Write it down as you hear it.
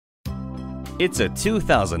It's a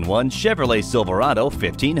 2001 Chevrolet Silverado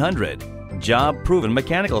 1500. Job-proven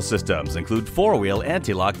mechanical systems include four-wheel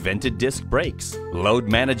anti-lock vented disc brakes,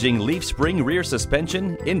 load-managing leaf spring rear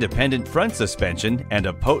suspension, independent front suspension, and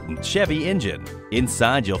a potent Chevy engine.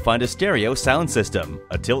 Inside you'll find a stereo sound system,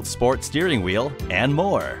 a tilt sport steering wheel, and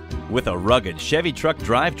more. With a rugged Chevy truck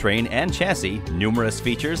drivetrain and chassis, numerous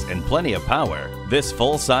features, and plenty of power, this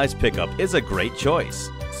full-size pickup is a great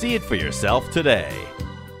choice. See it for yourself today.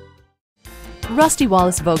 Rusty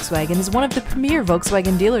Wallis Volkswagen is one of the premier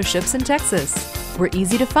Volkswagen dealerships in Texas. We're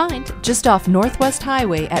easy to find just off Northwest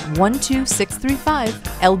Highway at 12635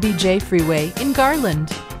 LBJ Freeway in Garland.